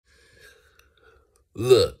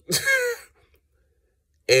Look,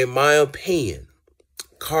 in my opinion,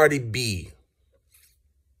 Cardi B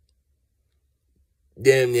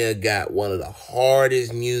damn near got one of the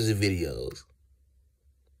hardest music videos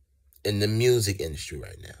in the music industry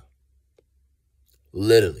right now.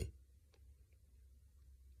 Literally.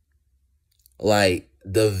 Like,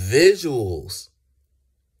 the visuals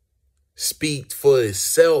speak for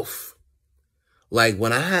itself. Like,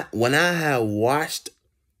 when I had watched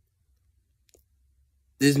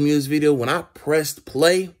this music video, when I pressed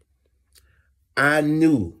play, I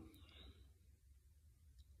knew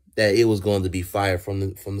that it was going to be fire from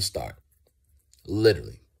the start.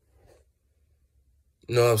 Literally.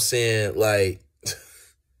 You know what I'm saying? Like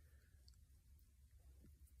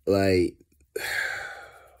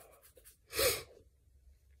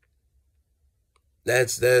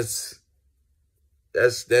that's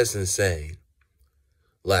insane.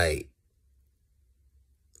 Like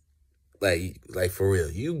for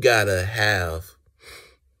real. You gotta have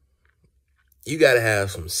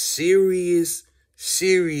some serious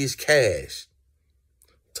cash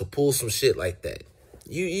to pull some shit like that.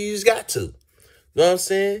 You just got to. You know what I'm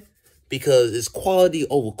saying? Because it's quality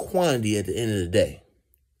over quantity at the end of the day.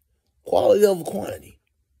 Quality over quantity.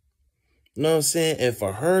 You know what I'm saying? And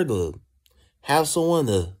for her to have someone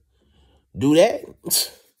to do that,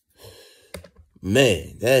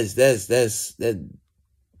 man, that's the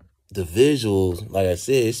visuals, like I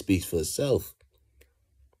said, it speaks for itself.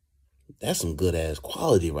 That's some good ass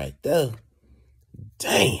quality right there.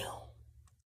 Damn.